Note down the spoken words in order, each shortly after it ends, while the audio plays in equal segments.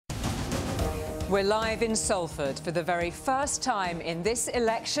We're live in Salford for the very first time in this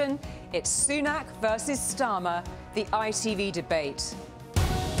election. It's Sunak versus Starmer, the ITV debate.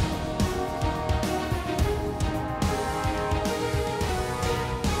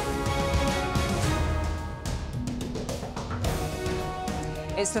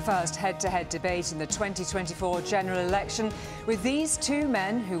 It's the first head-to-head debate in the 2024 general election with these two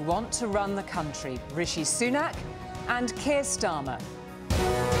men who want to run the country, Rishi Sunak and Keir Starmer.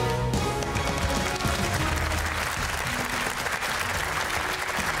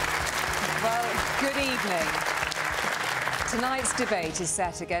 Well, good evening. Tonight's debate is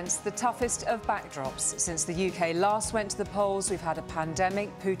set against the toughest of backdrops. Since the UK last went to the polls, we've had a pandemic,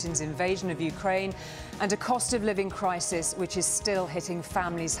 Putin's invasion of Ukraine, and a cost of living crisis which is still hitting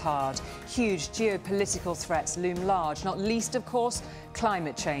families hard. Huge geopolitical threats loom large, not least, of course,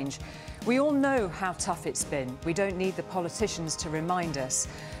 climate change. We all know how tough it's been. We don't need the politicians to remind us.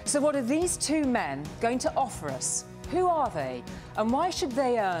 So what are these two men going to offer us? Who are they? And why should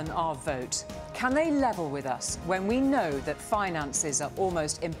they earn our vote? Can they level with us when we know that finances are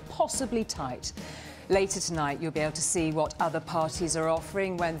almost impossibly tight? Later tonight, you'll be able to see what other parties are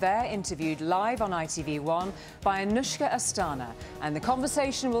offering when they're interviewed live on ITV1 by Anushka Astana. And the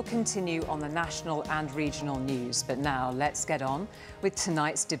conversation will continue on the national and regional news. But now, let's get on with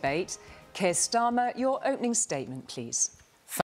tonight's debate. Keir Starmer, your opening statement, please.